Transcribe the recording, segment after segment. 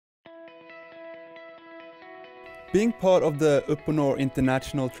Being part of the Uponor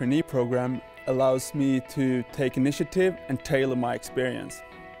International Trainee Program allows me to take initiative and tailor my experience.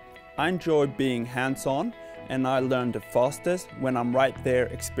 I enjoy being hands-on, and I learn the fastest when I'm right there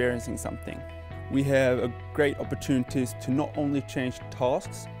experiencing something. We have great opportunities to not only change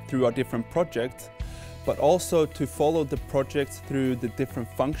tasks through our different projects, but also to follow the projects through the different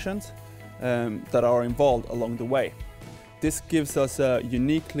functions that are involved along the way. This gives us a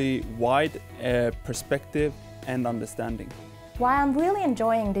uniquely wide perspective and understanding. Why I'm really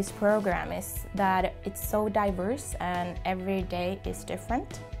enjoying this program is that it's so diverse and every day is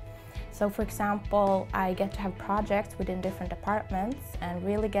different. So for example, I get to have projects within different departments and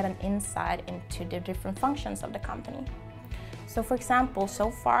really get an insight into the different functions of the company. So for example, so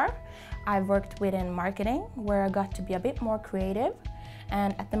far I've worked within marketing, where I got to be a bit more creative,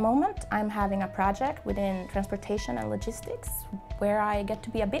 and at the moment I'm having a project within transportation and logistics where I get to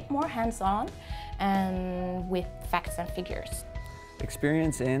be a bit more hands-on and with facts and figures.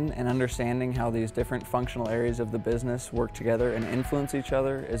 Experience in and understanding how these different functional areas of the business work together and influence each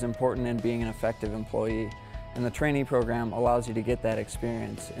other is important in being an effective employee. And the trainee program allows you to get that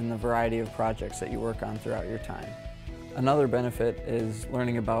experience in the variety of projects that you work on throughout your time. Another benefit is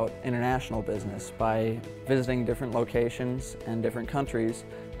learning about international business by visiting different locations and different countries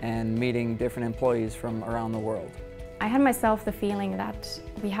and meeting different employees from around the world. I had myself the feeling that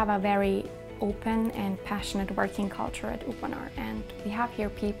we have a very open and passionate working culture at Uponor, and we have here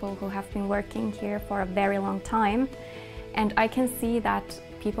people who have been working here for a very long time, and I can see that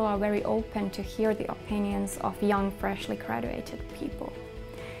people are very open to hear the opinions of young, freshly graduated people.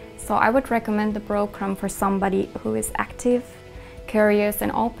 So I would recommend the program for somebody who is active, curious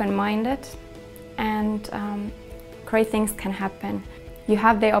and open-minded, and great things can happen. You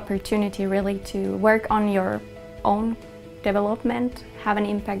have the opportunity really to work on your own development, have an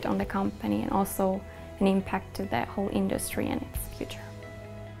impact on the company, and also an impact to the whole industry and its future.